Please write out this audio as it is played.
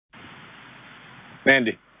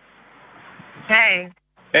Mandy. Hey,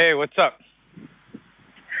 Hey, what's up?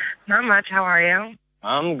 not much. How are you?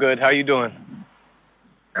 I'm good. How you doing?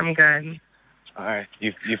 I'm good. All right.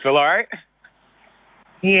 You feel all right?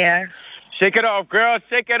 Yeah. Shake it off, girl.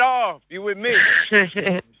 Shake it off. You with me?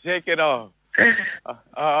 Shake it off.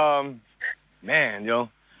 Man, yo.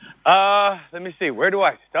 Let me see. Where do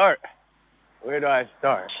I start? Where do I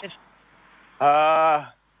start?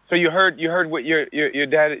 So you heard what your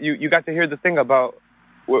dad you got to hear the thing about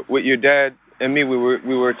what your dad and me we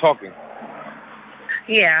were talking.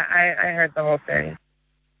 Yeah, I heard the whole thing.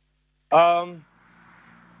 Um.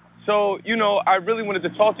 So I really wanted to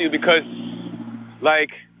talk to you because,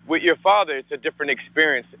 like, with your father, it's a different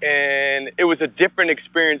experience, and it was a different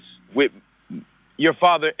experience with your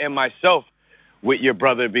father and myself with your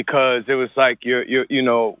brother because it was like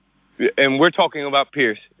and we're talking about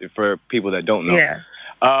Pierce for people that don't know. Yeah.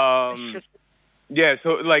 Yeah, so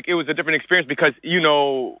like it was a different experience because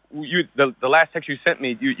the last text you sent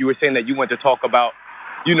me, you were saying that you wanted to talk about,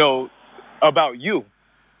 you know, about you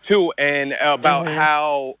too, and about Mhm.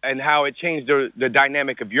 how it changed the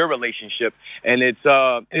dynamic of your relationship, and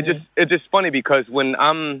Mhm. it's just funny because when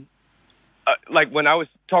I'm like when I was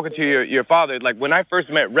talking to your father, like when I first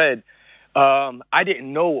met Red, I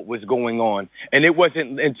didn't know what was going on, and it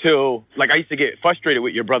wasn't until like I used to get frustrated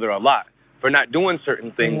with your brother a lot for not doing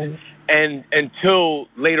certain things, Mhm. and until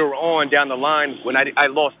later on down the line when I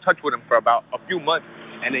lost touch with him for about a few months,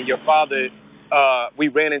 and then your father, we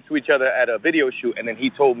ran into each other at a video shoot, and then he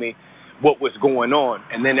told me what was going on,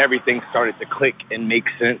 and then everything started to click and make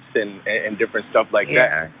sense and different stuff like that.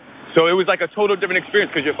 Yeah. So it was like a total different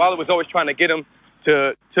experience because your father was always trying to get him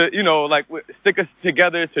to like stick us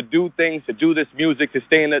together, to do things, to do this music, to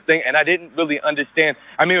stay in that thing. And I didn't really understand.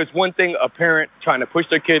 I mean, it was one thing a parent trying to push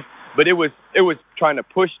their kid, but it was trying to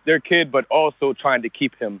push their kid, but also trying to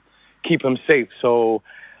keep him safe. So,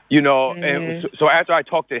 and Mhm. so after I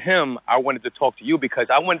talked to him, I wanted to talk to you because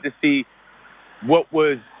I wanted to see what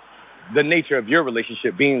was the nature of your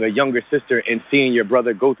relationship, being a younger sister and seeing your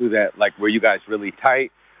brother go through that, like, were you guys really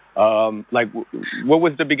tight? Like, what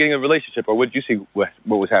was the beginning of the relationship, or what did you see what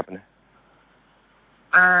was happening?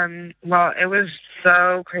 Well, it was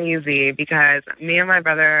so crazy because me and my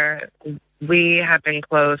brother, we have been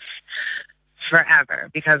close forever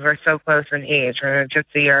because we're so close in age. We're just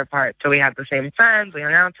a year apart. So we had the same friends, we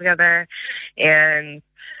hung out together, and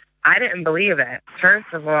I didn't believe it. First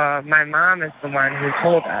of all, my mom is the one who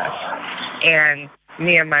told us. And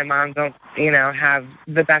me and my mom don't, have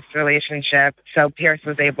the best relationship. So Pierce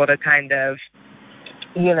was able to kind of,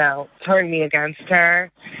 turn me against her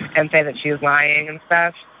and say that she was lying and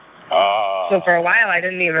stuff. So for a while, I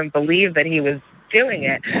didn't even believe that he was doing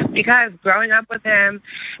it because growing up with him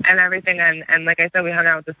and everything, and like I said, we hung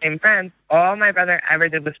out with the same friends. All my brother ever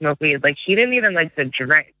did was smoke weed. Like he didn't even like to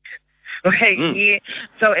drink. So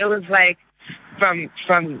it was like from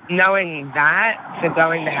knowing that to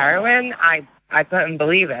going to heroin, I couldn't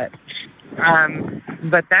believe it.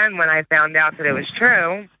 But then when I found out that it was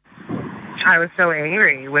true, I was so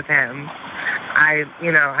angry with him. I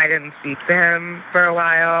didn't speak to him for a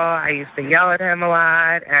while. I used to yell at him a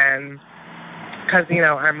lot, and because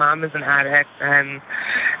our mom is an addict, and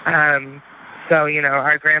so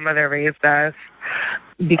our grandmother raised us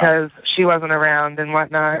because she wasn't around and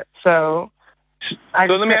whatnot. So I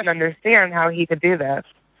So just let me couldn't ask. understand how he could do this.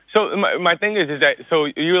 So my thing is that so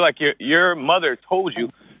you like your mother told you.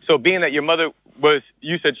 So being that your mother was,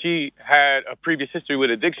 you said she had a previous history with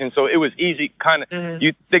addiction, so it was easy, kind of. Mhm.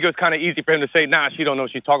 You think it was kind of easy for him to say, "Nah, she don't know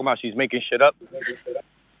what she's talking about. She's making shit up."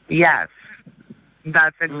 Yes,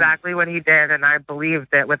 that's exactly what he did, and I believed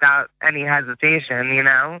it without any hesitation.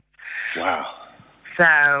 Wow.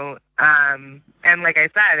 So, and like I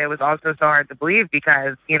said, it was also so hard to believe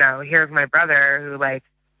because, here's my brother who, like,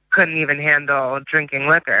 couldn't even handle drinking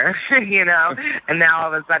liquor, and now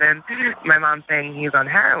all of a sudden my mom's saying he's on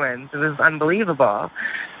heroin. So it was unbelievable.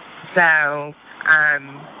 So,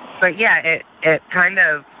 but yeah, it kind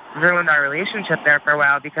of ruined our relationship there for a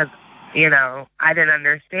while because, I didn't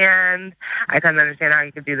understand. I couldn't understand how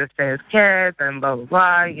he could do this to his kids and blah, blah,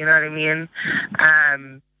 blah. You know what I mean?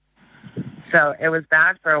 Um, so it was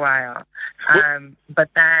bad for a while. But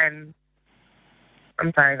then,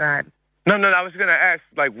 I'm sorry, go ahead. No, no, I was gonna ask,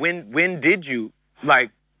 like, when did you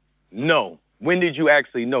like know? When did you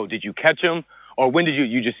actually know? Did you catch him, or when did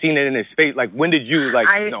you just seen it in his face? Like, when did you like?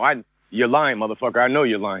 No, you're lying, motherfucker. I know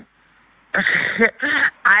you're lying.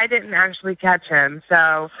 I didn't actually catch him.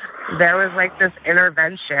 So there was like this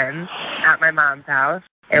intervention at my mom's house.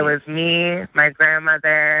 It was me, my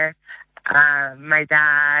grandmother, my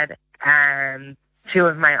dad, and two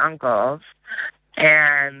of my uncles.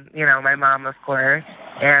 and, you know, my mom, of course,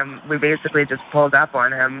 and we basically just pulled up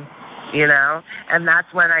on him, you know, and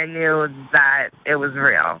that's when I knew that it was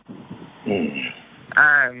real.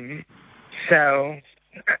 So,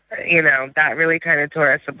 you know, that really kind of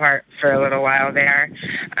tore us apart for a little while there.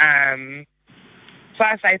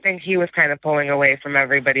 Plus, I think he was kind of pulling away from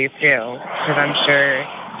everybody, too, because I'm sure,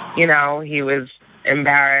 you know, he was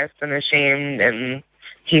embarrassed and ashamed, and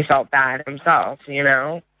he felt bad himself, you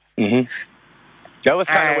know? Mm-hmm. That was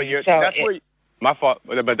kind of what my fault,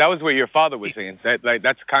 but that was what your father was saying. That, like,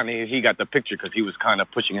 that's kind of, he got the picture because he was kind of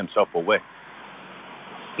pushing himself away.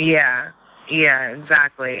 Yeah,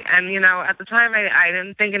 exactly. And, you know, at the time, I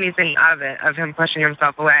didn't think anything of it, of him pushing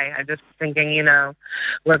himself away. I just thinking, you know,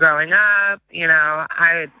 we're growing up, you know,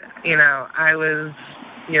 I was,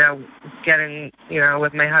 you know, getting, you know,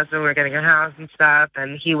 with my husband, we were getting a house and stuff,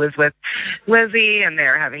 and he was with Lizzie, and they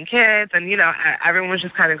were having kids, and, you know, everyone was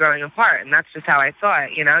just kind of growing apart, and that's just how I saw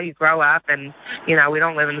it, you know, you grow up, and, you know, we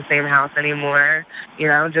don't live in the same house anymore, you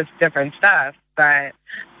know, just different stuff, but,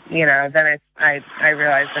 you know, then I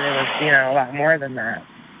realized that it was, you know, a lot more than that.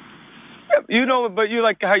 You know, but you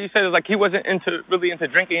like how you said it, like he wasn't really into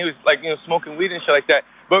drinking. He was like, you know, smoking weed and shit like that.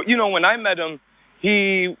 But, you know, when I met him,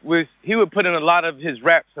 he would put in a lot of his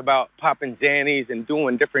raps about popping Xannies and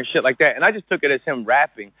doing different shit like that. And I just took it as him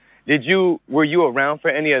rapping. Were you around for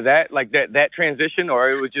any of that, like that transition,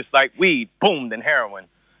 or it was just like weed, boom, then heroin?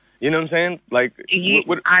 You know what I'm saying? Like,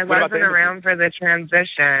 I wasn't around for the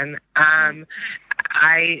transition.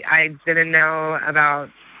 I didn't know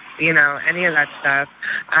about, you know, any of that stuff.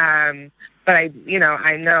 But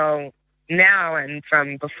I know now, and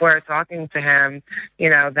from before talking to him,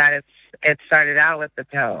 you know, that it started out with the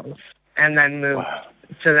pills and then moved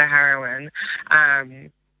to the heroin.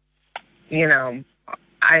 You know,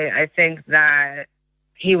 I think that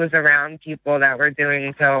he was around people that were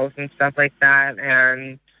doing pills and stuff like that,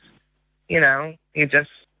 and, you know, he just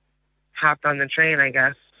hopped on the train, I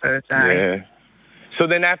guess, so to say. Yeah. So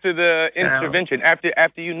then after the intervention,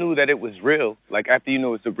 after you knew that it was real, like after you knew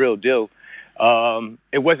it was the real deal,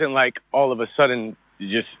 it wasn't like all of a sudden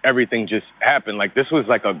just everything just happened. Like this was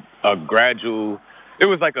like a gradual, it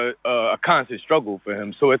was like a constant struggle for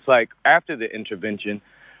him. So it's like after the intervention,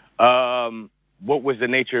 what was the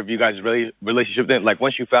nature of you guys' relationship then? Like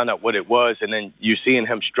once you found out what it was, and then you're seeing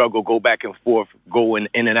him struggle, go back and forth, going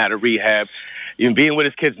in and out of rehab, you know, being with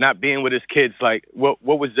his kids, not being with his kids. Like what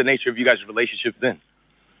was the nature of you guys' relationship then?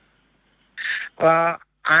 Well,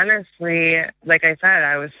 honestly, like I said,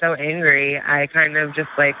 I was so angry. I kind of just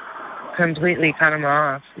like completely cut him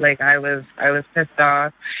off. Like I was pissed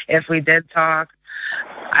off. If we did talk,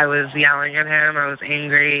 I was yelling at him. I was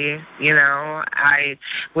angry. You know, I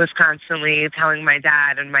was constantly telling my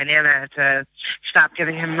dad and my nana to stop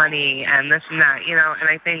giving him money and this and that, you know, and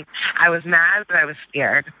I think I was mad, but I was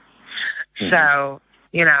scared. Mm-hmm. So,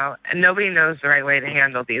 you know, nobody knows the right way to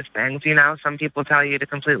handle these things. You know, some people tell you to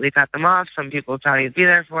completely cut them off. Some people tell you to be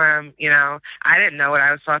there for them. You know, I didn't know what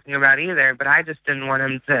I was talking about either, but I just didn't want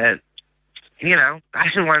him to, you know, I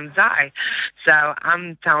didn't want him to die. So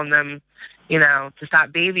I'm telling them, you know, to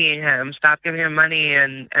stop babying him, stop giving him money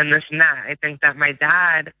and this and that. I think that my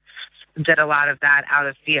dad did a lot of that out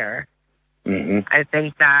of fear. Mm-hmm. I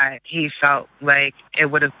think that he felt like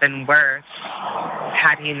it would have been worse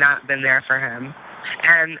had he not been there for him.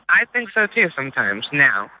 And I think so too sometimes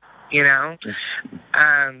now, you know.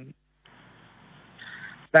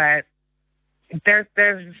 But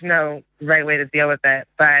there's no right way to deal with it.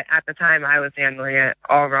 But at the time I was handling it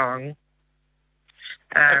all wrong.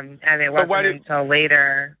 And it wasn't until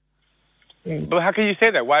later. But how can you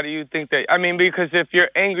say that? Why do you think that? I mean, because if you're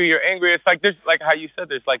angry, you're angry. It's like, there's, like how you said,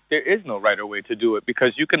 there's like, there is no right or way to do it,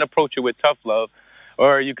 because you can approach it with tough love,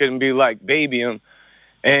 or you can be like baby him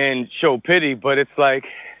and show pity. But it's like,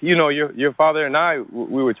 you know, your father and I,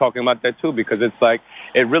 we were talking about that too, because it's like,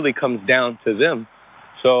 it really comes down to them.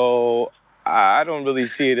 So I don't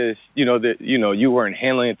really see it as, you know, that, you know, you weren't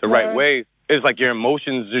handling it the right way. It's like your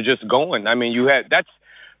emotions are just going. I mean, that's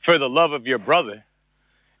for the love of your brother,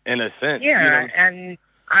 in a sense. Yeah, you know? And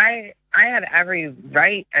I had every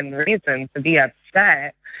right and reason to be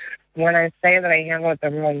upset. When I say that I handled it the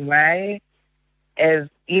wrong way, is,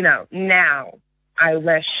 you know, now I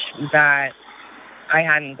wish that I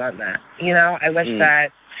hadn't done that. You know, I wish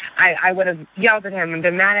that I would have yelled at him and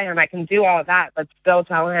been mad at him. I can do all that, but still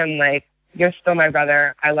tell him, like, you're still my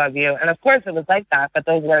brother, I love you. And of course it was like that, but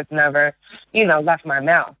those words never, you know, left my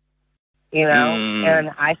mouth. You know?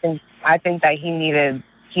 And I think that he needed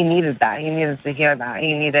that. He needed to hear that.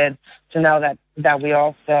 He needed to know that we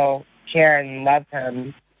all still care and love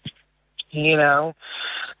him. You know?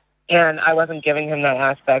 And I wasn't giving him that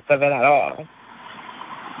aspect of it at all.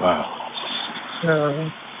 Wow. So,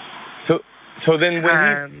 So then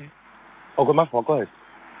when he... Oh, my fault. Go ahead.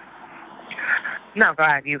 No, go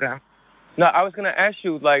ahead. You go. No, I was going to ask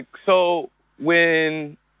you, like, so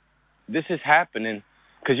when this is happening,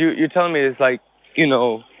 because you're telling me it's like, you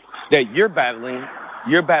know, that you're battling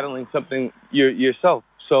something yourself.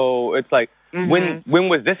 So it's like, when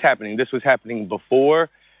was this happening? This was happening before,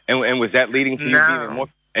 and was that leading to you being more?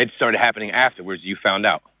 It started happening afterwards. You found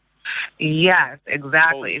out. Yes,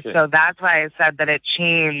 exactly. So that's why I said that it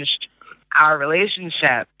changed our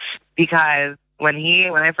relationship, because when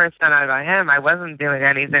I first found out about him, I wasn't doing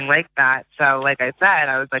anything like that. So like I said,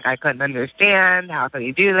 I was like, I couldn't understand, how could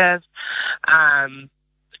he do this? And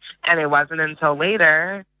it wasn't until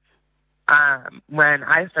later, when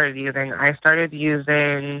I started using,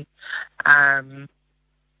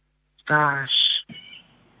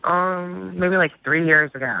 maybe like 3 years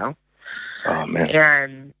ago. Oh,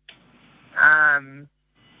 man. And,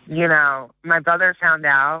 you know, my brother found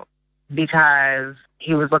out because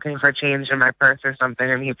he was looking for change in my purse or something,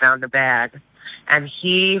 and he found a bag. And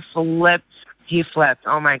he flipped.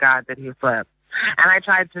 Oh, my God, did he flip. And I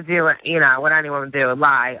tried to do, you know, what anyone would do,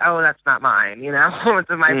 lie. Oh, that's not mine, you know, it's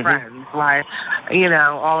my friends, lie, you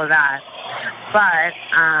know, all of that. But,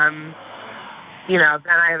 you know,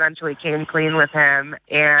 then I eventually came clean with him,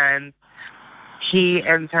 and he,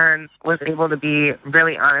 in turn, was able to be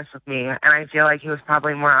really honest with me. And I feel like he was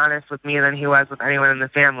probably more honest with me than he was with anyone in the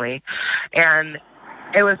family. And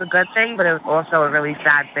it was a good thing, but it was also a really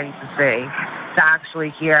sad thing to see, to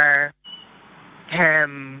actually hear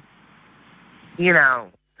him, you know,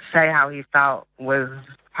 say how he felt was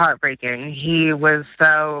heartbreaking. He didn't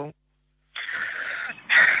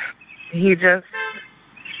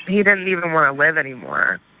even want to live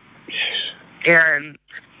anymore. And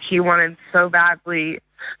he wanted so badly.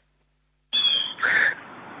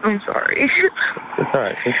 I'm sorry. It's all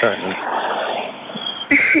right.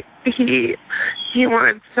 He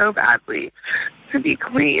wanted so badly to be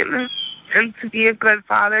clean and to be a good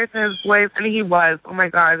father to his boys, and he was. Oh my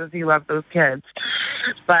God, does he love those kids?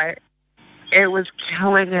 But it was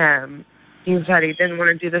killing him. He said he didn't want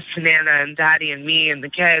to do this to Nana and Daddy and me and the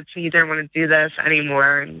kids. He didn't want to do this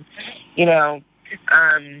anymore. And, you know,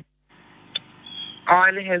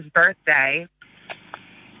 on his birthday,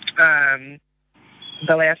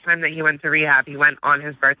 the last time that he went to rehab, he went on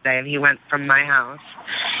his birthday, and he went from my house,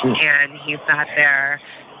 and he sat there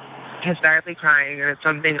hysterically crying, and it's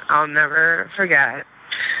something I'll never forget.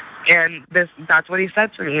 And that's what he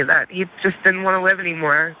said to me, that he just didn't want to live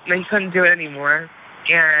anymore, that he couldn't do it anymore.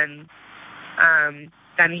 And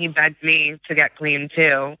then he begged me to get clean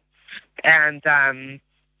too. And I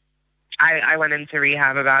went into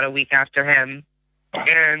rehab about a week after him.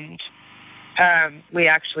 And we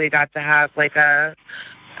actually got to have like a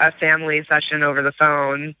family session over the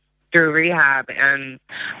phone through rehab, and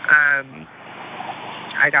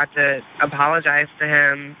I got to apologize to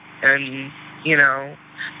him, and, you know,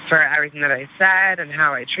 for everything that I said and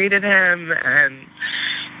how I treated him, and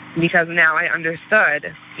because now I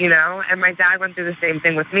understood, you know. And my dad went through the same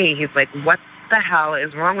thing with me. He's like, what the hell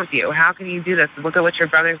is wrong with you? How can you do this? Look at what your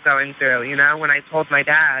brother's going through, you know, when I told my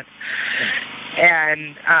dad.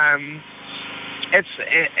 And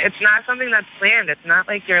it's not something that's planned. It's not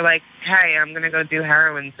like you're like, hey, I'm going to go do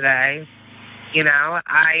heroin today. You know,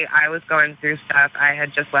 I was going through stuff. I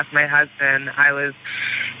had just left my husband. I was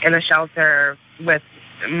in a shelter with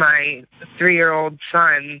my 3-year-old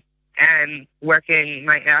son and working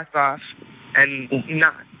my ass off and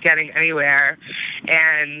not getting anywhere.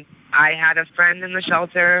 And I had a friend in the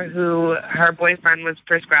shelter who her boyfriend was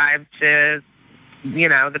prescribed to, you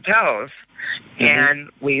know, the pills. And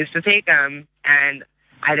we used to take them. And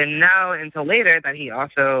I didn't know until later that he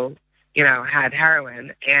also, you know, had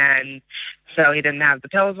heroin. And so he didn't have the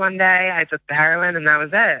pills one day. I took the heroin, and that was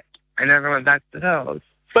it. I never went back to the pills.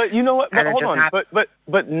 But you know what? But hold on.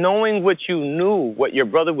 But knowing what you knew, what your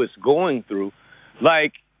brother was going through,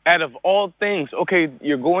 like, out of all things, okay,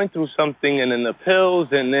 you're going through something, and then the pills,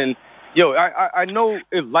 and then, yo, I know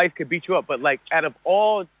if life could beat you up, but, like, out of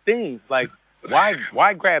all things, like, why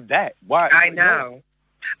grab that? Why? I know.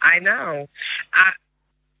 I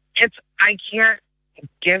can't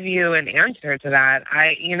give you an answer to that.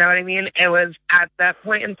 You know what I mean? It was at that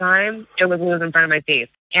point in time, it was in front of my face.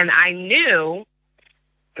 And I knew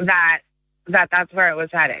that's where it was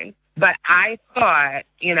heading. But I thought,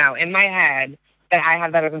 you know, in my head that I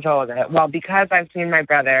had better control of it. Well, because I've seen my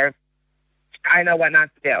brother, I know what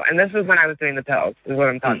not to do. And this is when I was doing the pills, is what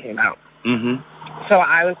I'm talking about. So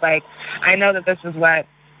I was like, I know that this is what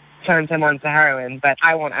turns him on to heroin, but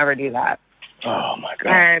I won't ever do that. Oh, my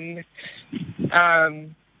God.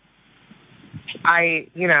 And I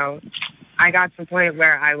got to the point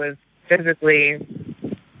where I was physically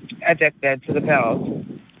addicted to the pills,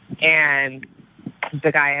 and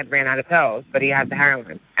the guy had ran out of pills, but he had the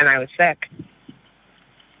heroin, and I was sick.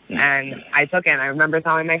 And I took it, and I remember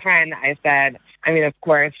telling my friend, I said, I mean, of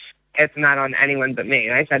course, it's not on anyone but me.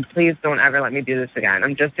 I said, please don't ever let me do this again.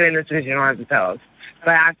 I'm just doing this because you don't have the pills.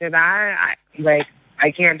 But after that,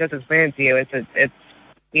 I can't just explain it to you. It's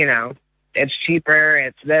it's cheaper,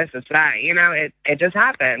 it's this, it's that. It just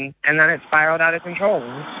happened, and then it spiraled out of control.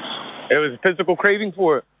 It was a physical craving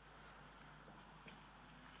for it.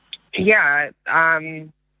 Yeah.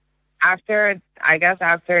 After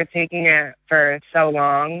taking it for so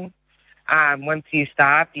long, once you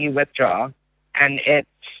stop, you withdraw, and it's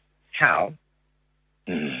hell.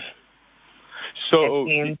 So it's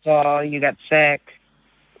painful. You get sick.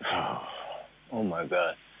 Oh my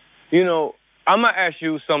God. I'm gonna ask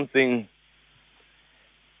you something.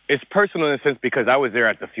 It's personal in a sense because I was there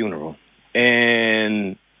at the funeral,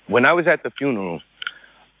 and when I was at the funeral,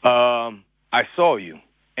 I saw you,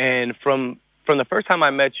 and from the first time I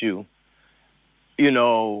met you,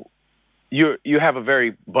 you have a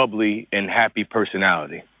very bubbly and happy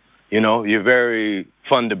personality. You're very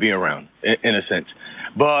fun to be around in a sense.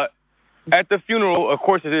 But at the funeral, of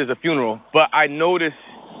course it is a funeral, but I noticed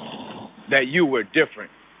that you were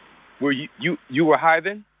different. Were you were high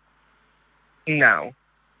then? No.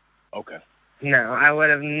 Okay. No, I would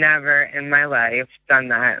have never in my life done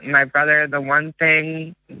that. My brother, the one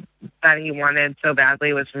thing that he wanted so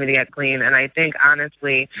badly was for me to get clean. And I think,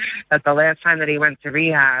 honestly, that the last time that he went to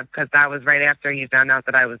rehab, because that was right after he found out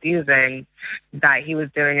that I was using, that he was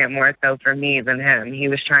doing it more so for me than him. He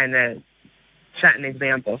was trying to set an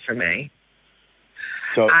example for me.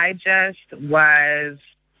 So I just was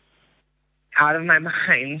out of my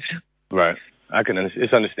mind. Right. I can understand.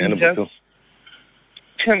 It's understandable, too.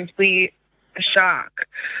 Complete shock.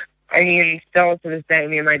 I mean, still to this day,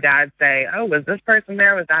 me and my dad say, oh, was this person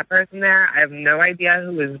there? Was that person there? I have no idea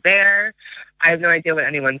who was there. I have no idea what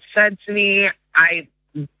anyone said to me. I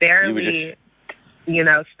barely,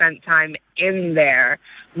 spent time in there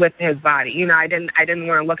with his body. I didn't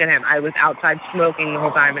want to look at him. I was outside smoking the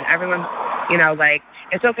whole time, and everyone,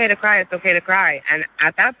 it's okay to cry, it's okay to cry. And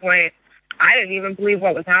at that point, I didn't even believe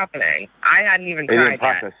what was happening. I hadn't even cried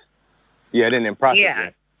yet. Yeah, I didn't process yeah.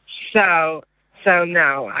 it. So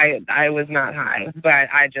no, I was not high, but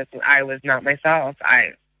I was not myself.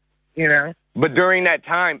 But during that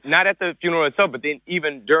time, not at the funeral itself, but then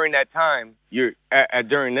even during that time,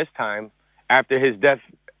 during this time, after his death,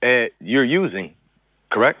 you're using,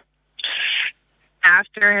 correct?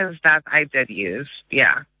 After his death, I did use.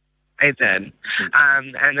 Yeah, I did.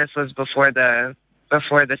 And this was before the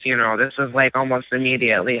funeral. This was like almost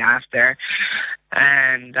immediately after.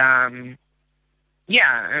 And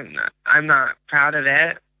yeah, I'm not proud of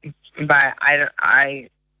it, but I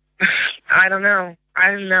don't know. I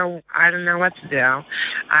didn't know what to do.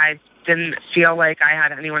 I didn't feel like I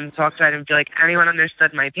had anyone to talk to. I didn't feel like anyone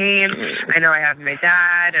understood my pain. I know I have my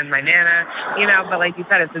dad and my nana, but like you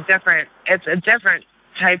said, it's a different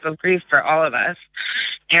type of grief for all of us.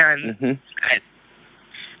 And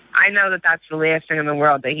I know that that's the last thing in the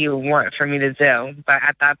world that he would want for me to do. But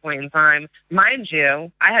at that point in time, mind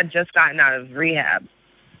you, I had just gotten out of rehab.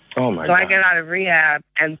 Oh, my God. So I get out of rehab,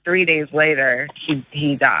 and 3 days later,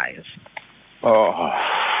 he dies. Oh.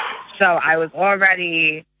 So I was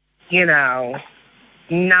already,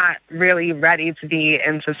 not really ready to be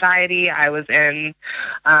in society. I was in,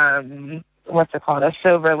 what's it called, a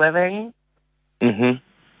sober living.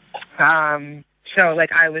 So,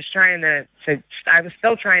 like, I was trying I was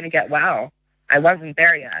still trying to get well. I wasn't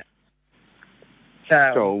there yet.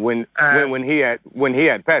 So when he had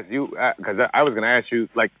passed, because I was going to ask you,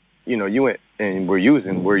 like, you went and were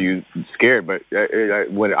you scared? But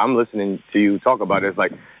when I'm listening to you talk about it, it's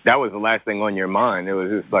like that was the last thing on your mind. It was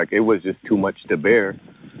just like, it was just too much to bear.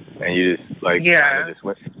 And you just, like, kind of just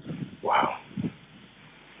went, wow.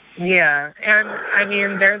 Yeah. And, I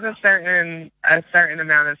mean, there's a certain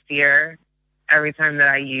amount of fear every time that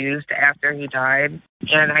I used after he died.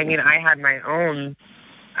 And I mean, I had my own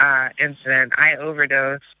incident. I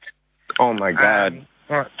overdosed. Oh my God.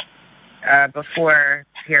 Before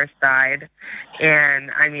Pierce died.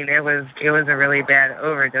 And I mean, it was a really bad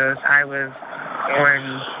overdose. I was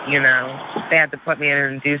on, they had to put me in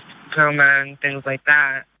an induced coma and things like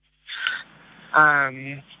that.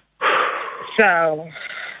 So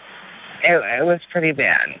it was pretty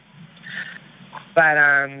bad. But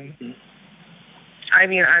I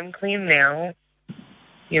mean, I'm clean now.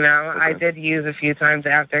 Okay. I did use a few times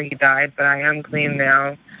after he died, but I am clean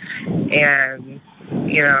now. And,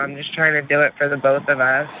 I'm just trying to do it for the both of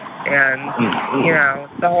us. And, you know,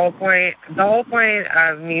 the whole point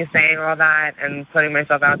of me saying all that and putting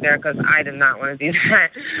myself out there, because I did not want to do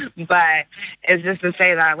that, but it's just to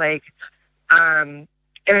say that, like, in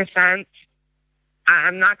a sense,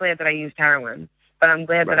 I'm not glad that I used heroin, but I'm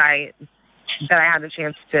glad that I had the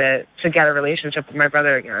chance to get a relationship with my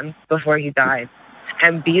brother again before he died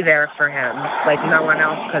and be there for him like no one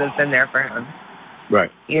else could have been there for him.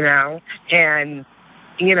 Right. You know? And,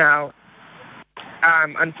 you know,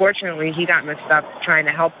 unfortunately, he got mixed up trying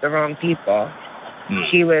to help the wrong people.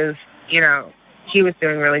 He was, you know, he was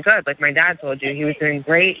doing really good. Like my dad told you, he was doing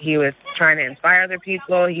great. He was trying to inspire other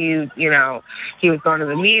people. He, you know, he was going to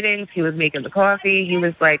the meetings. He was making the coffee. He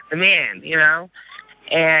was like the man, you know?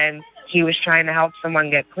 And he was trying to help someone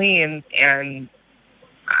get clean. And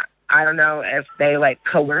I don't know if they like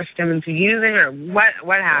coerced him into using or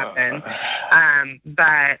what happened.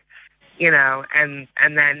 But, you know, and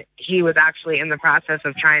then he was actually in the process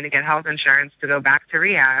of trying to get health insurance to go back to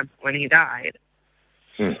rehab when he died.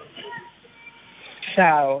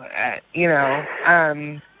 So, you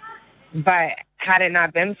know, but had it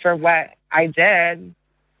not been for what I did,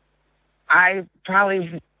 I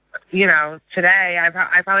probably, you know, today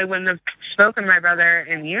I probably wouldn't have spoken to my brother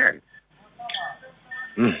in years.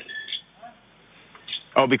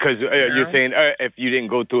 Oh, because you're saying if you didn't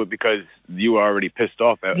go through it because you were already pissed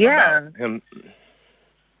off about him.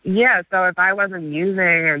 Yeah, so if I wasn't using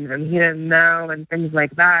and he didn't know and things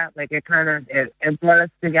like that, like it kind of, it brought us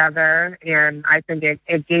together, and I think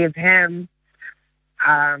it gave him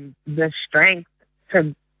the strength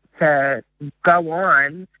to go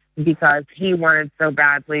on because he wanted so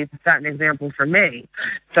badly to set an example for me.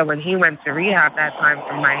 So when he went to rehab that time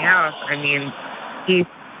from my house, I mean,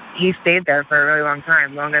 he stayed there for a really long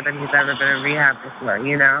time, longer than he's ever been in rehab before,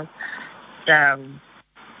 you know? So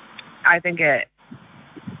I think it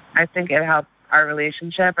helped our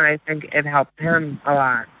relationship, and I think it helped him a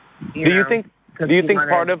lot. Do you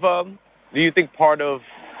think part of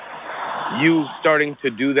you starting to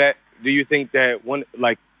do that? Do you think that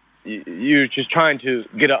you're just trying to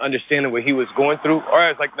get an understanding of what he was going through, or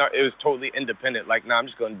it's like, no, it was totally independent? Like, no, I'm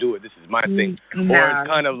just going to do it. This is my thing. No. Or it's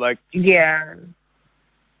kind of like, yeah,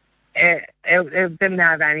 it didn't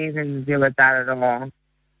have anything to do with that at all.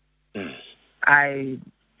 It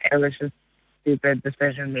was just stupid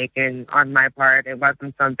decision making on my part. It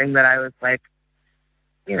wasn't something that I was like,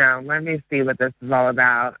 you know, let me see what this is all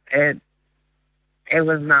about. It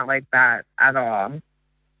was not like that at all.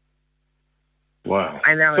 Wow.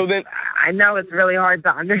 I know it's really hard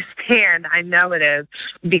to understand. I know it is,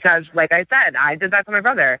 because like I said, I did that to my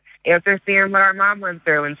brother. After seeing what our mom went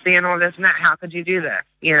through and seeing all this and that, how could you do this?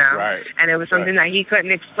 You know? Right. And it was something that he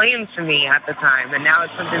couldn't explain to me at the time, and now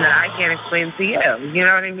it's something that I can't explain to you. You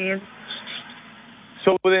know what I mean?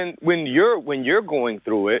 So then when you're going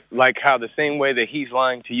through it, like how the same way that he's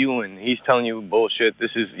lying to you and he's telling you bullshit, this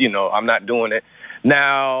is, you know, I'm not doing it.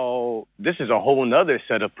 Now, this is a whole nother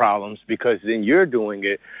set of problems because then you're doing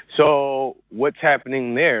it. So what's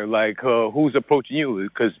happening there? Like, who's approaching you?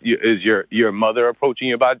 Because is your mother approaching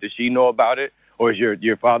you about it? Does she know about it? Or is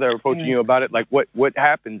your father approaching you about it? Like, what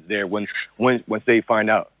happens there once they find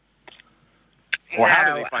out? Or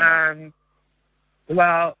how do they find out?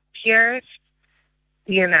 Well, here's,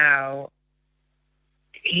 you know,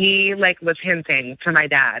 he like was hinting to my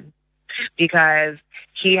dad because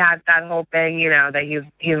he had that whole thing, you know, that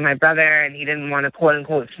he's my brother and he didn't want to quote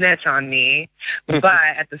unquote snitch on me. But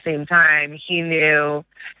at the same time, he knew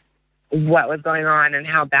what was going on and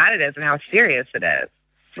how bad it is and how serious it is.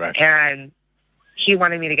 Right. And he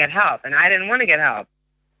wanted me to get help, and I didn't want to get help.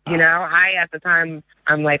 You know, at the time,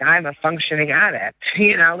 I'm like, I'm a functioning addict.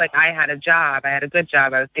 You know, like I had a job. I had a good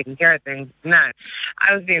job. I was taking care of things. I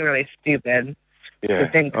was being really stupid to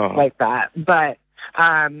think like that. But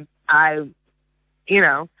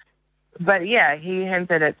he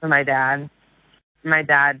hinted it to my dad. My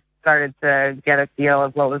dad started to get a feel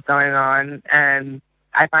of what was going on, and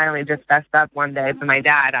I finally just fessed up one day to my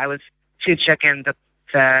dad. I was too chicken to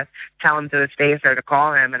tell him to his face or to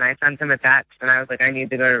call him, and I sent him a text, and I was like, I need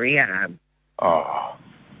to go to rehab. Oh.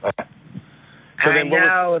 So I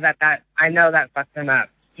know that fucked him up.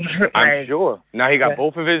 I'm sure. Now he got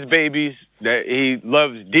both of his babies that he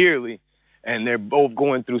loves dearly, and they're both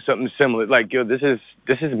going through something similar. Like, yo, this is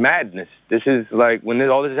madness. This is like, when this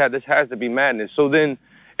has to be madness. So then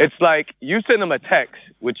it's like you send him a text,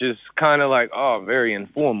 which is kind of like, oh, very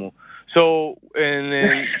informal. So, and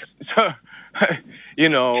then, you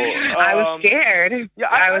know. I was scared. Yeah,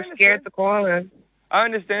 I was scared to call him. I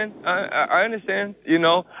understand. I understand. You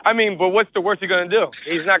know, I mean, but what's the worst you're gonna do?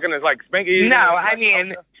 He's not gonna like spank you. No, I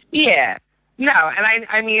mean, yeah, no, and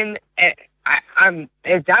I mean,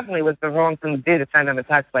 it definitely was the wrong thing to do to send him a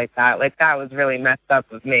text like that. Like, that was really messed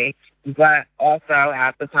up with me. But also,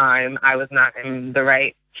 at the time, I was not in the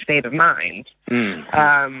right state of mind.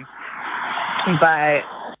 But,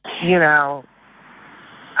 you know,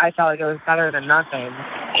 I felt like it was better than nothing.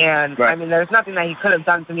 And, Right. I mean, there's nothing that he could have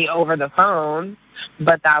done to me over the phone,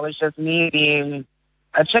 but that was just me being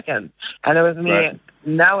a chicken. And it was me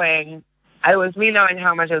knowing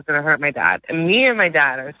how much it was going to hurt my dad. And me and my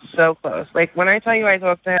dad are so close. Like, when I tell you I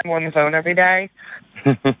talk to him on the phone every day,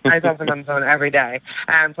 I talk to him on the phone every day.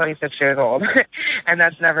 I'm 26 years old, and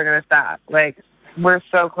that's never going to stop. Like, we're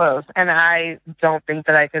so close. And I don't think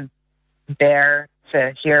that I could bear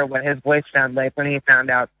to hear what his voice sounded like when he found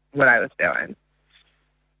out what I was doing.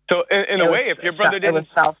 So in a way, if your brother didn't... It was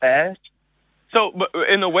selfish. So, but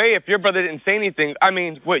in a way, if your brother didn't say anything, I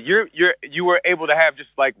mean, what, you were able to have just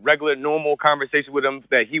like regular, normal conversation with him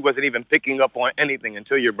that he wasn't even picking up on anything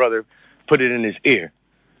until your brother put it in his ear,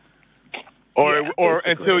 or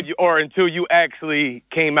until you actually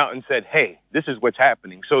came out and said, "Hey, this is what's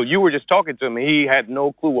happening." So you were just talking to him, and he had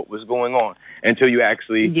no clue what was going on until you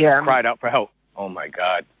actually cried out for help. Oh my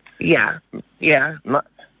God. Yeah.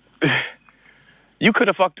 You could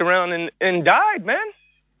have fucked around and died, man.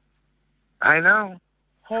 I know.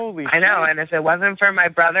 Holy I know, and if it wasn't for my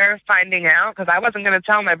brother finding out, because I wasn't going to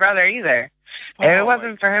tell my brother either. If it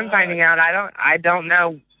wasn't for him finding out, I don't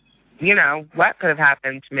know, you know, what could have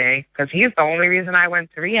happened to me, because he's the only reason I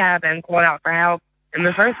went to rehab and called out for help in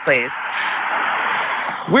the first place.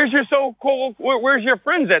 Where's your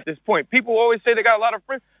friends at this point? People always say they got a lot of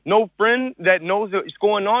friends. No friend that knows what's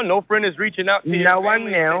going on? No friend is reaching out to you? No one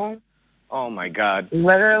knew. Oh, my God.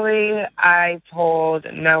 Literally, I told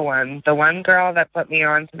no one. The one girl that put me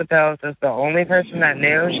onto the pills is the only person that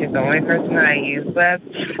knew. She's the only person that I used with.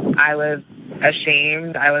 I was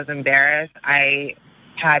ashamed. I was embarrassed. I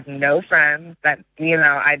had no friends that, you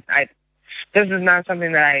know, this is not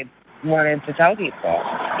something that I wanted to tell people.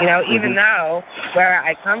 You know, even though where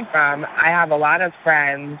I come from, I have a lot of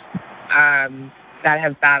friends that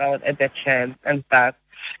have battled addiction and stuff.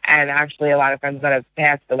 And actually a lot of friends that have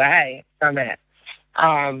passed away from it.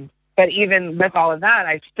 But even with all of that,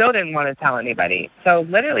 I still didn't want to tell anybody. So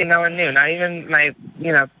literally no one knew, not even my,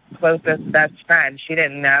 you know, closest best friend. She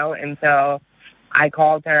didn't know until I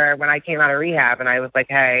called her when I came out of rehab, and I was like,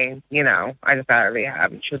 hey, you know, I just got out of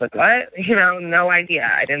rehab. And she was like, what? You know, no idea.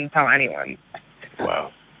 I didn't tell anyone.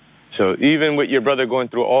 Wow. So even with your brother going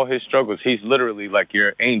through all his struggles, he's literally like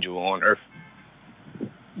your angel on earth.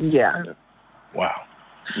 Yeah. Wow.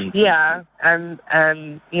 Yeah, and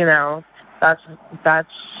you know, that's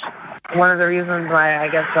one of the reasons why I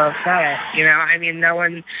get so upset. You know, I mean, no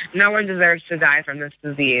one deserves to die from this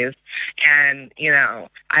disease, and you know,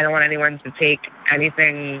 I don't want anyone to take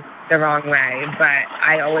anything the wrong way. But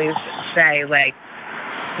I always say, like,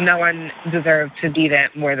 no one deserved to beat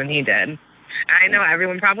it more than he did. I know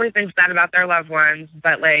everyone probably thinks that about their loved ones,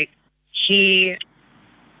 but like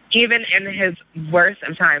even in his worst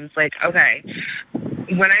of times, like, okay,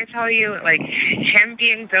 when I tell you, like, him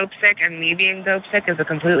being dope sick and me being dope sick is a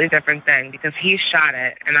completely different thing, because he shot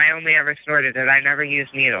it and I only ever snorted it. I never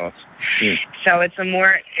used needles. So it's a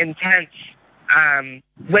more intense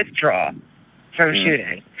withdrawal from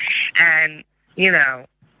shooting. And, you know,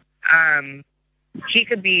 he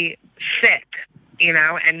could be sick, you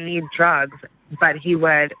know, and need drugs, but he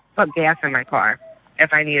would put gas in my car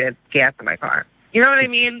if I needed gas in my car. You know what I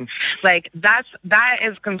mean? Like, that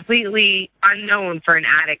is completely unknown for an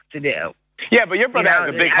addict to do. Yeah, but your brother has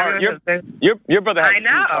a big heart. Your brother has a big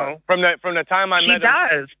heart. From the time I met him. He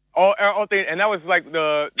does. All thing, and that was like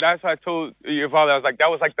that's what I told your father. I was like,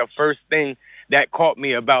 that was like the first thing that caught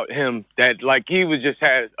me about him. That like he was just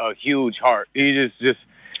has a huge heart. He just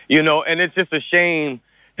you know, and it's just a shame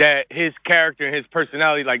that his character and his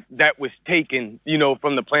personality, like, that was taken, you know,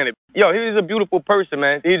 from the planet. Yo, he was a beautiful person,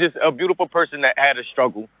 man. He's just a beautiful person that had a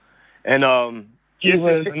struggle. And he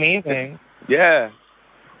was amazing. Yeah.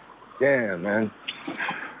 Damn, man.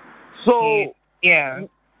 So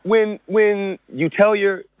when you tell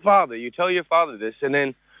your father this, and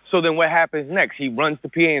then what happens next? He runs to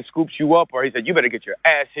PA and scoops you up, or he said, you better get your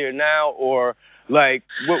ass here now, or like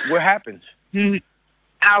what happens?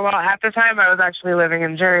 Well, at the time, I was actually living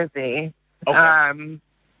in Jersey. Okay.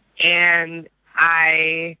 And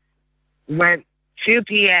I went to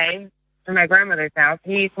PA to my grandmother's house.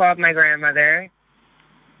 He called my grandmother,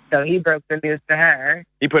 so he broke the news to her.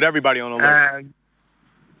 He put everybody on alert.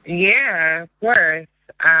 Yeah, of course.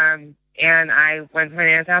 And I went to my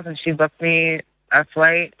aunt's house, and she booked me a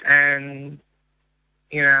flight, and,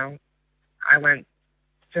 you know, I went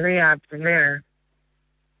to rehab from there.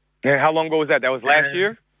 Yeah, how long ago was that? That was last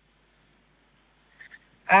year?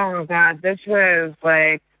 Oh God, this was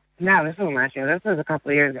like no, this wasn't last year. This was a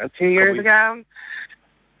couple of years ago. 2 years ago.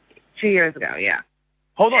 2 years ago, yeah.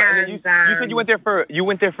 Hold on, and then you said you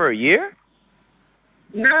went there for a year?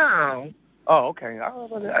 No. Oh, okay. I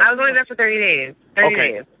was only there for 30 days. 30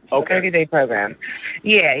 days. Okay. 30-day program.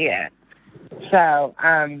 Yeah. So,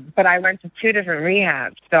 but I went to 2 different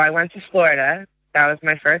rehabs. So I went to Florida. That was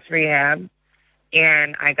my first rehab.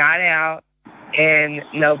 And I got out in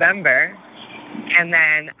November. And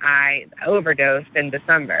then I overdosed in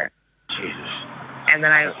December. Jesus. And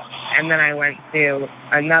then I went to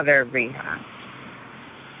another rehab.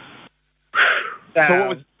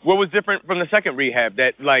 So what was different from the second rehab?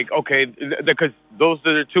 That like, okay, because those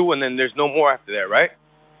are the 2, and then there's no more after that, right?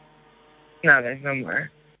 No, there's no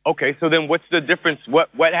more. Okay, so then what's the difference?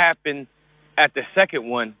 What happened at the second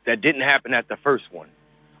one that didn't happen at the first one?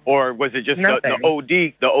 Or was it just the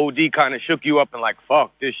OD? The OD kind of shook you up and like,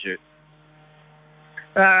 fuck this shit.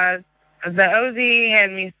 The OD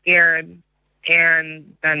had me scared,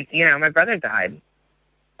 and then my brother died.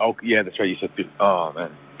 Oh yeah, that's right. You said, oh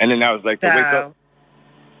man, and then that was like the wake up.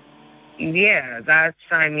 Yeah,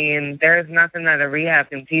 there's nothing that a rehab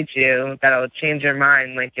can teach you that'll change your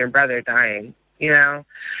mind like your brother dying. Yeah.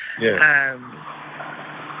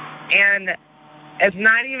 And it's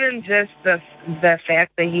not even just the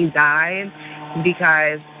fact that he died,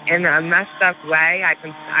 because in a messed up way, I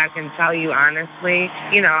can tell you honestly,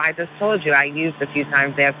 I just told you I used a few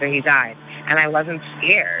times after he died, and I wasn't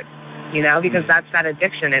scared, because that's that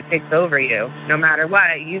addiction. It takes over you. No matter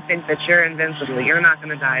what, you think that you're invincible. You're not going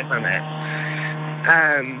to die from it.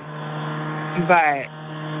 But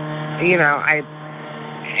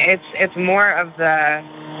it's more of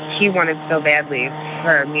he wanted so badly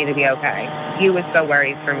for me to be okay. He was so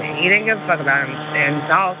worried for me. He didn't give a fuck about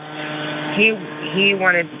himself. He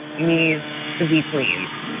wanted me to be clean.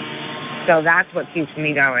 So that's what keeps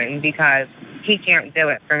me going, because he can't do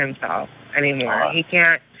it for himself anymore. He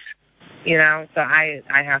can't, so I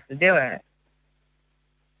have to do it.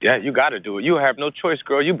 Yeah, you got to do it. You have no choice,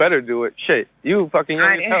 girl. You better do it. Shit, you fucking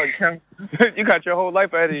young as hell. You got your whole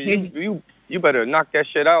life ahead of you. You better knock that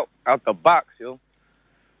shit out the box, yo.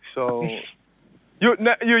 So,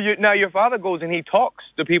 now your father goes and he talks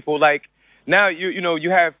to people like, now you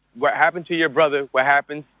have what happened to your brother, what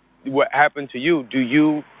happened to you. Do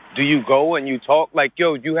you go and you talk like,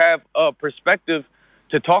 yo, you have a perspective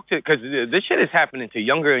to talk to, because this shit is happening to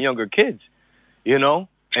younger and younger kids, And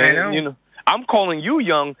I know. I'm calling you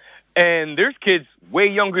young, and there's kids way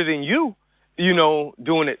younger than you,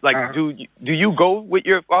 doing it. Like, do you go with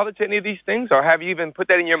your father to any of these things, or have you even put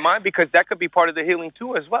that in your mind? Because that could be part of the healing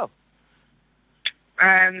too, as well.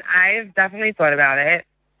 I've definitely thought about it.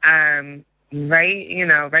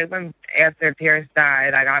 Right when after Pierce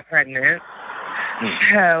died, I got pregnant.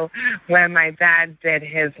 So when my dad did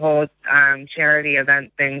his whole charity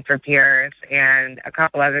event thing for Pierce and a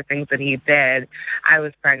couple other things that he did, I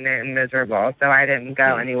was pregnant and miserable, so I didn't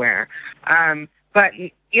go anywhere. But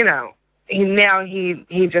he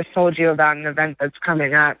just told you about an event that's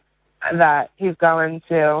coming up that he's going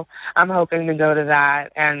to. I'm hoping to go to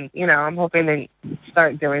that, and I'm hoping to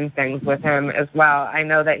start doing things with him as well. I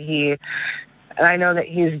know that he's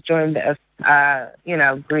joined a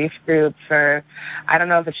grief group for, I don't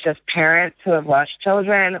know if it's just parents who have lost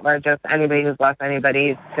children or just anybody who's lost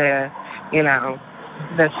anybody to,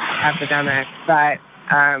 this epidemic. But,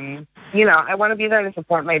 I want to be there to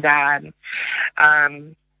support my dad.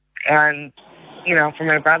 And, for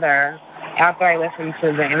my brother, after I listened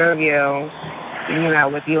to the interview,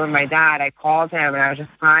 with you and my dad, I called him and I was just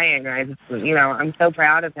crying. I'm so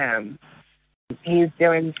proud of him. He's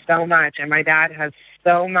doing so much, and my dad has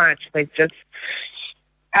so much, like just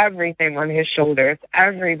everything on his shoulders.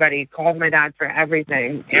 Everybody calls my dad for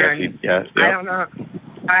everything, and I don't know.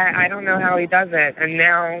 I don't know how he does it. And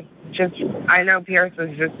now, I know Pierce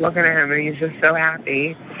is just looking at him, and he's just so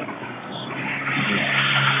happy.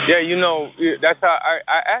 Yeah, that's how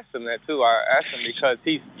I asked him that too. I asked him because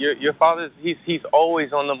your father's he's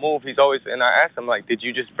always on the move. He's always, and I asked him like, did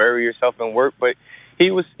you just bury yourself in work? But he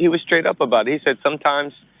was straight up about it. He said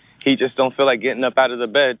sometimes he just don't feel like getting up out of the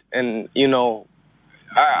bed, and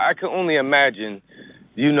I can only imagine.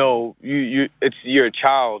 It's your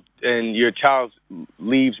child, and your child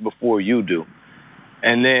leaves before you do.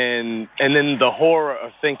 And then the horror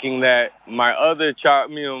of thinking that my other child,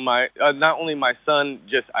 not only my son,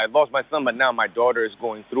 I lost my son, but now my daughter is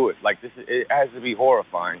going through it. Like it has to be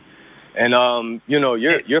horrifying. And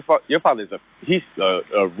your father's he's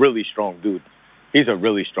a really strong dude. He's a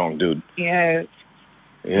really strong dude. Yes.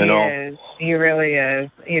 He is. He really is.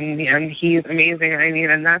 And he's amazing.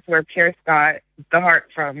 And that's where Pierce got the heart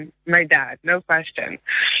from my dad, no question.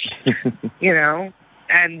 You know,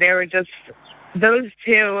 and they were just those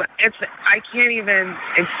two. I can't even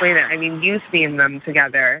explain it. I mean, you've seen them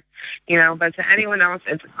together, you know, but to anyone else,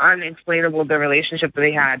 it's unexplainable the relationship that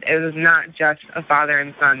they had. It was not just a father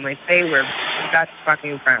and son; like they were best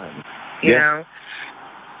fucking friends, you know.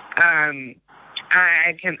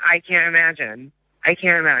 I can't imagine. I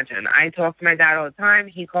can't imagine. I talk to my dad all the time.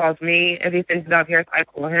 He calls me if he thinks about Pierce. I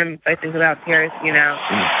call him if I think about Pierce, you know.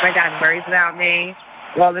 My dad worries about me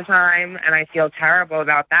all the time, and I feel terrible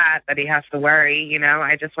about that he has to worry, you know.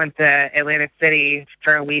 I just went to Atlantic City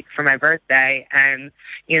for a week for my birthday, and,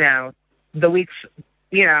 you know, the weeks,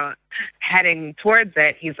 you know, heading towards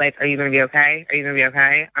it, he's like, are you going to be okay? Are you going to be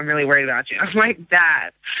okay? I'm really worried about you. I'm like,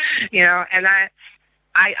 Dad, you know, and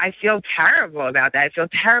I feel terrible about that. I feel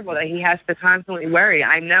terrible that he has to constantly worry.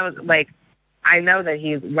 I know that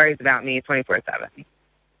he worries about me 24/7.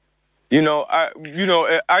 You know,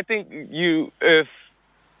 I think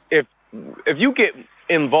if you get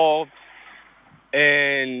involved,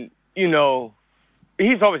 and you know,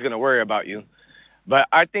 he's always going to worry about you, but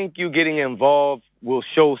I think you getting involved will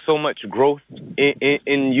show so much growth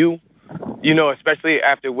in you. You know, especially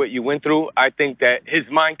after what you went through, I think that his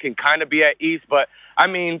mind can kind of be at ease. But I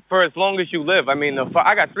mean, for as long as you live, I mean,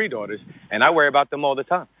 I got 3 daughters, and I worry about them all the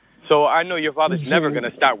time. So I know your father's never going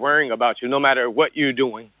to stop worrying about you, no matter what you're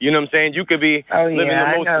doing. You know what I'm saying? You could be living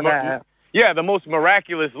the most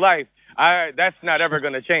miraculous life. That's not ever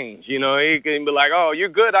going to change. You know, he can be like, oh, you're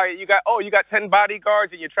good. You got 10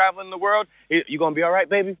 bodyguards and you're traveling the world. You going to be all right,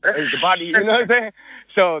 baby? Is the body, you know what I'm saying?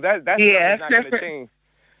 So that's not going to change.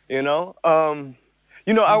 You know,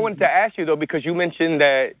 I wanted to ask you though, because you mentioned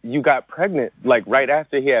that you got pregnant like right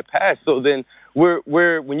after he had passed. So then,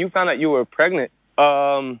 when you found out you were pregnant,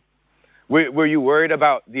 were you worried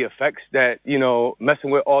about the effects that messing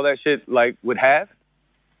with all that shit like would have?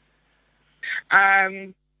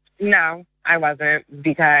 No, I wasn't,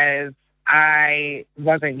 because I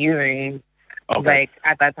wasn't using. Okay. Like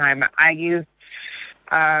at that time. I used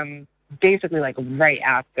basically like right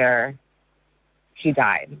after he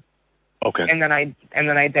died. Okay. And then I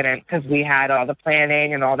didn't, because we had all the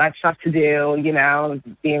planning and all that stuff to do, you know,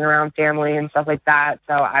 being around family and stuff like that.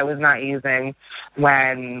 So I was not using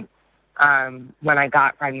when I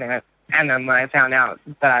got pregnant, and then when I found out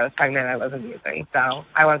that I was pregnant, I wasn't using. So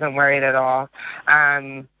I wasn't worried at all.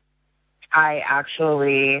 I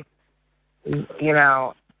actually, you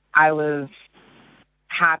know, I was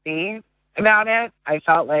happy about it. I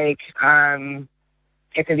felt like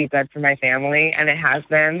it could be good for my family, and it has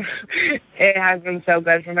been. It has been so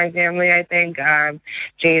good for my family, I think.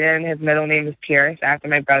 Jaden, his middle name is Pierce, after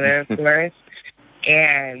my brother, of course,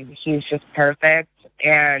 and he's just perfect.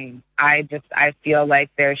 And I feel like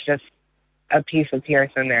there's just a piece of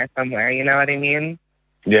Pierce in there somewhere, you know what I mean?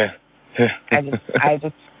 Yeah.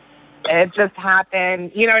 It just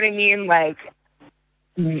happened, you know what I mean? Like,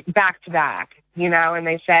 back to back, you know, and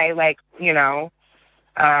they say, like, you know,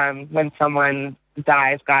 when someone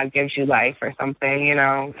dies, God gives you life or something, you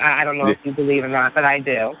know. I don't know if you believe in that, but I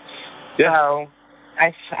do. Yeah. So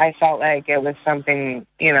I felt like it was something,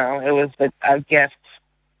 you know, it was a gift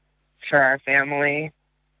for our family.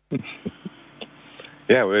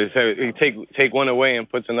 Yeah, well, you take one away and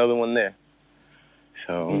puts another one there.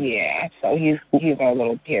 So yeah, so he's our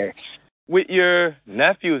little Pierce. With your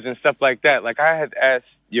nephews and stuff like that, like I had asked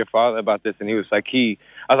your father about this, and he was like, I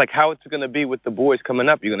was like, how it's going to be with the boys coming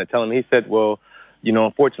up? You're going to tell him? He said, well, you know,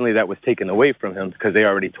 unfortunately that was taken away from him because they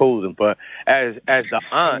already told him. But as the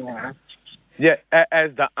aunt,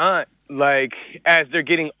 as the aunt, like as they're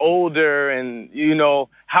getting older, and you know,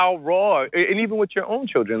 how raw, and even with your own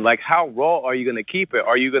children, like how raw are you going to keep it?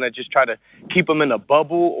 Are you going to just try to keep them in a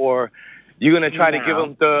bubble, or you're going to try to give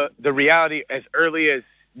them the reality as early as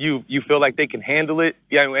you feel like they can handle it?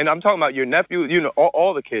 Yeah, and I'm talking about your nephew, you know,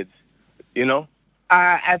 all the kids, you know?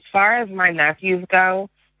 As far as my nephews go,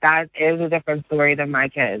 that is a different story than my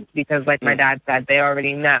kids, because like my dad said, they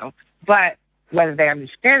already know. But whether they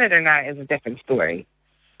understand it or not is a different story.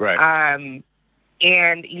 Right.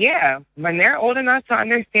 And yeah, when they're old enough to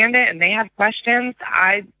understand it and they have questions,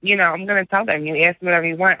 I'm going to tell them, you ask me whatever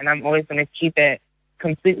you want, and I'm always going to keep it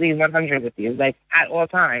completely 100 with you, like at all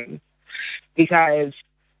times, because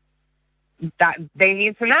that they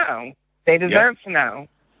need to know. They deserve to know.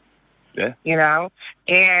 Yeah. You know,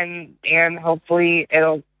 and hopefully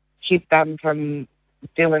it'll keep them from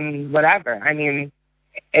doing whatever. I mean,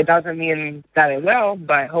 it doesn't mean that it will,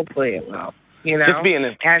 but hopefully it will. You know, just being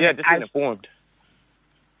informed.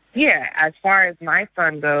 Yeah, as far as my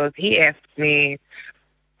son goes, he asks me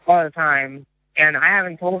all the time, and I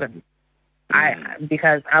haven't told him.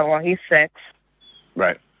 Because he's 6,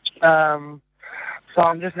 Right. So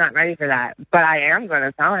I'm just not ready for that. But I am going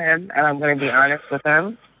to tell him, and I'm going to be honest with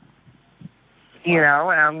him, and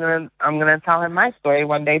I'm gonna tell him my story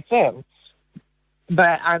one day too.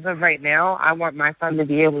 But as of right now, I want my son to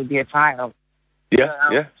be able to be a child. Yeah,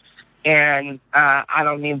 yeah. And I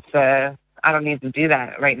don't need to do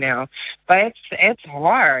that right now. But it's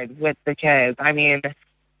hard with the kids. I mean,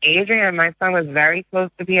 Adrian, my son, was very close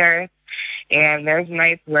to Pierce, and there's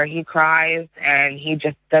nights where he cries and he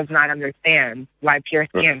just does not understand why Pierce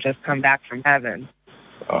can't just come back from heaven.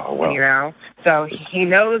 Oh, well. You know? So he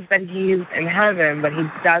knows that he's in heaven, but he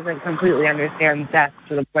doesn't completely understand death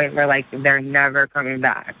to the point where, like, they're never coming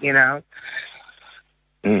back, you know?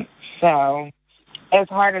 So it's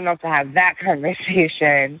hard enough to have that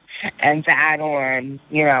conversation and to add on,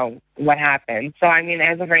 what happened. So, I mean,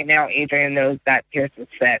 as of right now, Adrian knows that Pierce was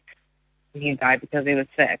sick. He died because he was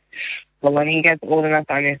sick. But when he gets old enough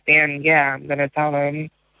to understand, yeah, I'm going to tell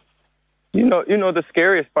him. You know, the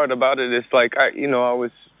scariest part about it is, like, I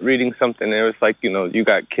was reading something, and it was like, you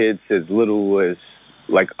got kids as little as,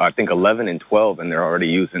 like, I think 11 and 12, and they're already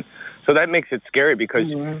using. So that makes it scary because,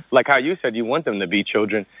 like how you said, you want them to be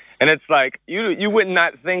children. And it's like, you would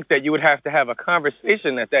not think that you would have to have a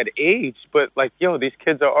conversation at that age, but, like, these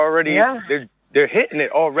kids are already, they're hitting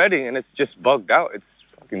it already, and it's just bugged out. It's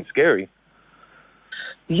fucking scary.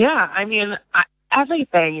 Yeah, I mean,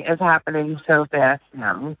 everything is happening so fast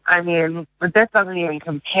now. I mean, this doesn't even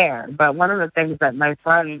compare. But one of the things that my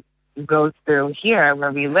son goes through here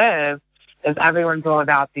where we live is everyone's all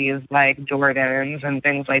about these, like, Jordans and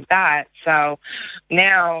things like that. So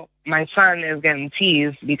now my son is getting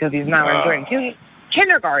teased because he's not wearing Jordan.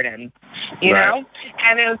 Kindergarten, you know?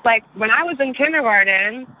 And it was like, when I was in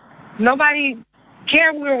kindergarten, nobody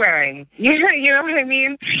care what we're wearing. You know what I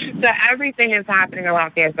mean? So everything is happening a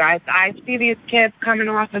lot faster. I see these kids coming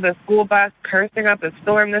off of the school bus, cursing up a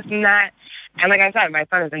storm, this and that. And like I said, my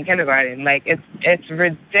son is in kindergarten. Like, it's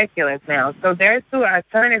ridiculous now. So there's to a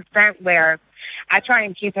certain extent where I try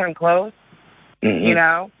and keep him close, you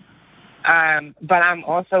know? But I'm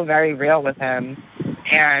also very real with him.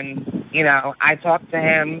 And, I talk to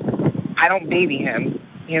him. I don't baby him.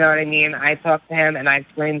 You know what I mean? I talk to him and I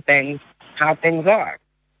explain how things are,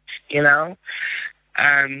 and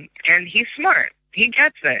he's smart. He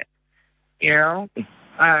gets it,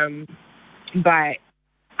 but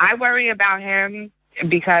I worry about him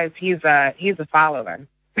because he's a follower.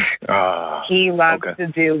 He loves to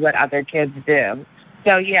do what other kids do.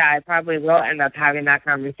 So, yeah, I probably will end up having that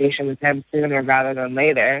conversation with him sooner rather than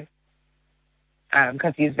later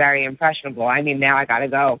because he's very impressionable. I mean, now I got to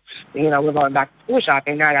go. We're going back to school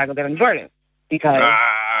shopping. Now I got to go get him Jordan because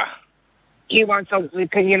he wants to,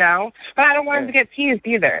 but I don't want him to get teased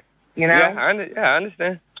either, Yeah, I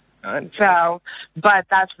understand. So, but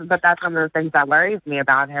that's one of the things that worries me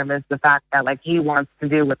about him is the fact that, like, he wants to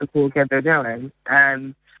do what the cool kids are doing,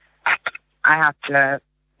 and I have to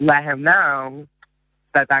let him know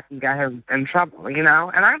that can get him in trouble, And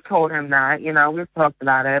I've told him that, we've talked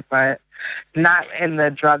about it, but not in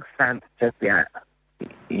the drug sense just yet.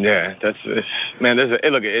 Yeah, look,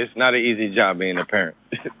 it's not an easy job being a parent.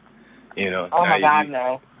 Oh my God,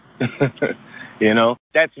 no.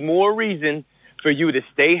 That's more reason for you to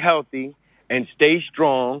stay healthy and stay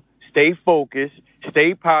strong, stay focused,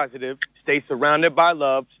 stay positive, stay surrounded by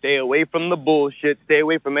love, stay away from the bullshit, stay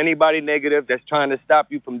away from anybody negative that's trying to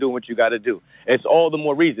stop you from doing what you got to do. It's all the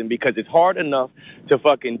more reason because it's hard enough to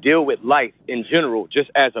fucking deal with life in general,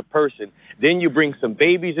 just as a person. Then you bring some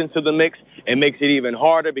babies into the mix, it makes it even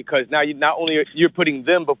harder because now you're putting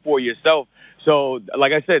them before yourself. So,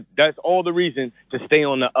 like I said, that's all the reason to stay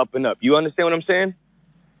on the up and up. You understand what I'm saying?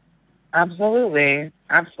 Absolutely.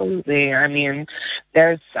 I mean,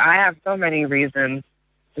 I have so many reasons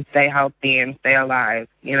to stay healthy and stay alive,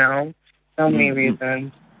 so many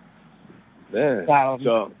reasons. Yeah.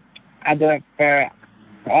 So I do it for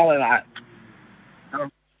all of that.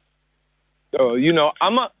 So,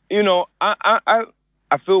 I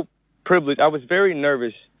feel privileged. I was very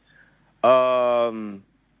nervous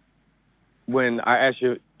when I asked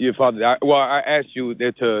your father, I asked you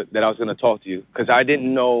that I was going to talk to you because I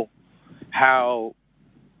didn't know how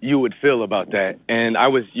you would feel about that. And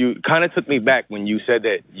you kind of took me back when you said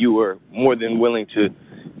that you were more than willing to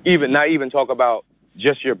not even talk about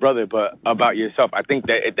just your brother, but about yourself. I think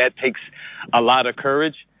that takes a lot of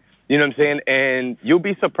courage. You know what I'm saying? And you'll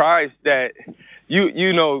be surprised that you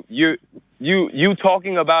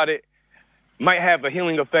talking about it might have a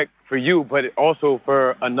healing effect for you, but also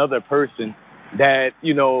for another person that,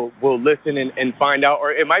 will listen and find out,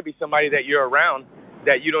 or it might be somebody that you're around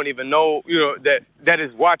that you don't even know, that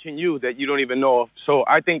is watching you that you don't even know of. So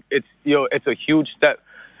I think it's a huge step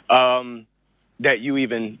that you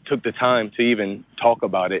even took the time to even talk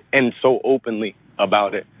about it and so openly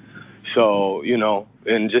about it. So,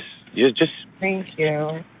 and just thank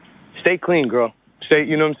you. Stay clean, girl. Stay,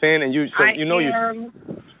 you know what I'm saying? And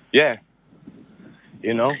yeah.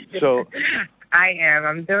 So I am.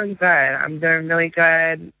 I'm doing good. I'm doing really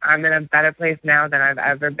good. I'm in a better place now than I've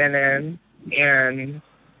ever been in. And,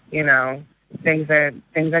 things are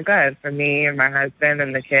good for me and my husband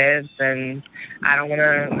and the kids, and I don't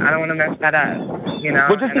wanna mess that up, and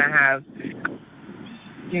I have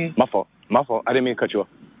My fault. I didn't mean to cut you off.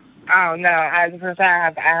 Oh no, I was gonna say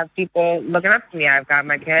I have people looking up to me. I've got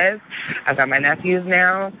my kids, I've got my nephews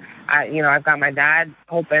now. I've got my dad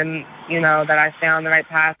hoping, that I stay on the right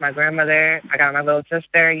path, my grandmother, I got my little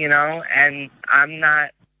sister, and I'm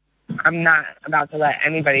not about to let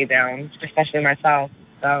anybody down, especially myself.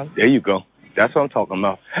 So there you go. That's what I'm talking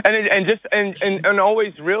about. And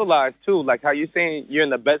always realize too, like how you're saying you're in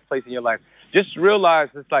the best place in your life. Just realize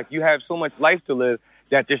it's like you have so much life to live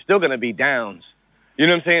that there's still gonna be downs. You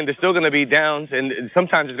know what I'm saying? There's still gonna be downs, and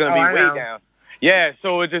sometimes it's gonna be way down. Yeah,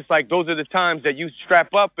 so it's just like those are the times that you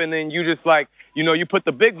strap up, and then you just like, you put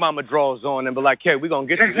the big mama drawers on and be like, "Hey, we're gonna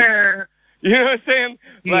get you." You know what I'm saying?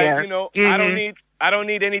 Like, mm-hmm. I don't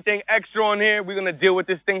need anything extra on here. We're gonna deal with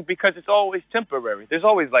this thing because it's always temporary. There's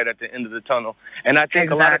always light at the end of the tunnel, and I think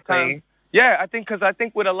a lot of times, I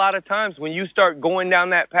think with a lot of times when you start going down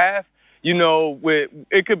that path, with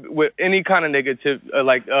any kind of negative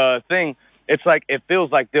thing, it's like it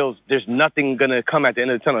feels like there's nothing gonna come at the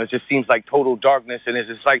end of the tunnel. It just seems like total darkness, and it's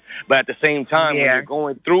just like. But at the same time, when you're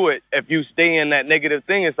going through it, if you stay in that negative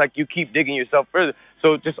thing, it's like you keep digging yourself further.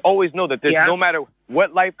 So just always know that there's no matter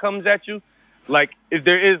what life comes at you, like if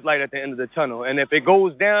there is light at the end of the tunnel, and if it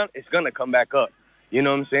goes down, it's gonna come back up. You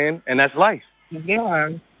know what I'm saying? And that's life. Yeah,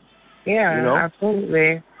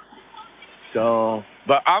 absolutely. So,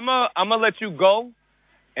 but I'm gonna let you go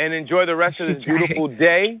and enjoy the rest of this beautiful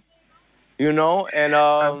day. And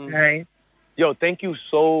yo, thank you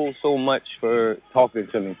so much for talking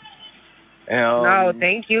to me. No,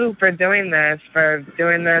 thank you for doing this,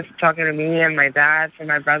 talking to me and my dad, and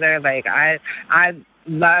my brother. Like I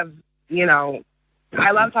love, I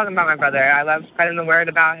love talking about my brother. I love spreading the word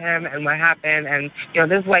about him and what happened, and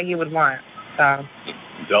this is what he would want. So.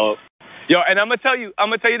 Dope. Yo, and I'm gonna tell you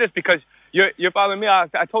this because you're following me. I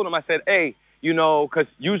told him, I said, hey. Because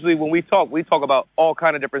usually when we talk about all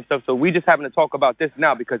kind of different stuff. So we just happen to talk about this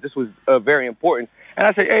now because this was very important. And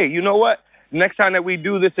I said, hey, you know what? Next time that we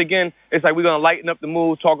do this again, it's like we're going to lighten up the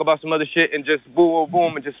mood, talk about some other shit, and just boom,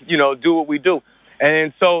 boom, and just, do what we do.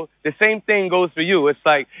 And so the same thing goes for you. It's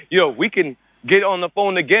like, we can get on the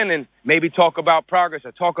phone again and maybe talk about progress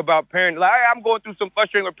or talk about parenting. Like, I'm going through some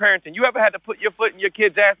frustrating with parenting. You ever had to put your foot in your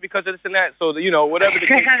kid's ass because of this and that? So, whatever the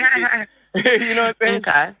case is. You know what I'm saying?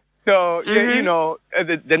 Okay. So,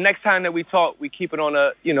 the next time that we talk, we keep it on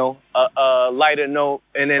a lighter note.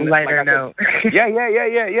 And then lighter note.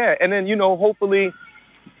 Yeah. And then, hopefully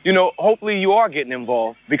you are getting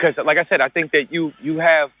involved because, like I said, I think that you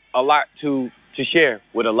have a lot to share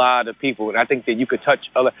with a lot of people. And I think that you could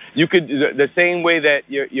touch a lot. You could, the same way that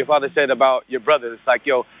your father said about your brother, it's like,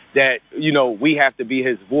 that, we have to be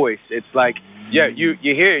his voice. It's like, you're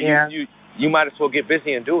here. Yeah. You might as well get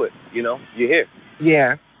busy and do it. You're here.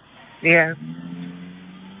 Yeah. Yeah.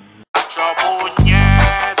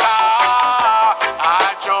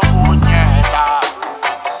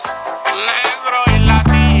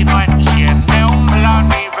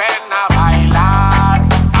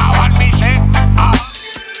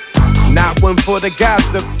 Not one for the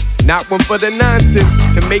gossip, not one for the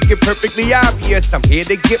nonsense. To make it perfectly obvious, I'm here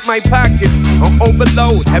to get my pockets on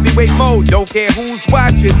overload, heavyweight mode, don't care who's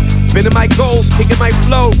watching. Spinning my gold, kicking my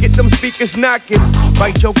flow, get them speakers knocking.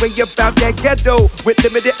 Fight your way about that ghetto with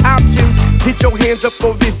limited options. Get your hands up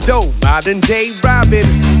on this dough, modern day Robin.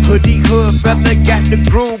 Hoodie hood fella got the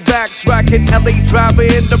groove backs, rockin' LA driver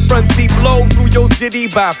in the front seat, blow through your city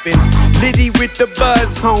bopping. Liddy with the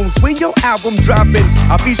buzz, Holmes, when your album dropping.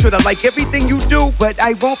 I'll be sure to like everything you do, but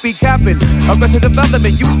I won't be copping. Arrested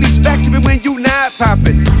development, you speech back to me when you not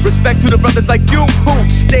popping. Respect to the brothers like you who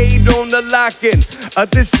stayed on the lock-in.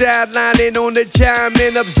 Other sidelining on the chime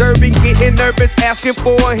in, observing, getting nervous, asking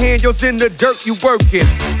for a hand. Yours in the dirt, you working.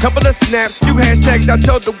 Couple of snaps, few hashtags, I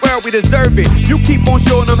told the world we deserve it. You keep on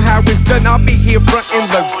showing them how it's done, I'll be here front and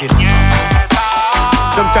lurking.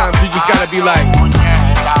 Sometimes you just gotta be like,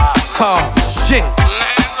 oh shit.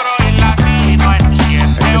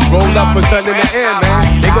 And just roll up with something in the air,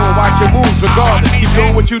 man. They gonna watch your moves regardless. Keep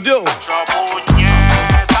doing what you do.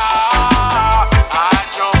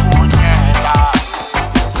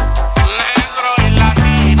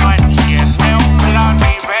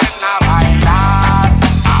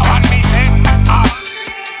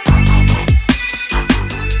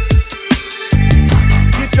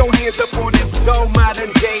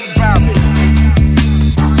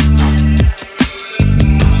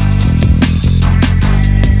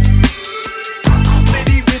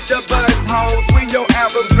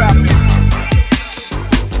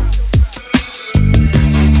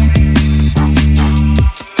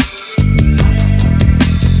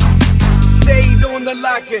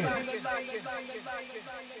 lock in.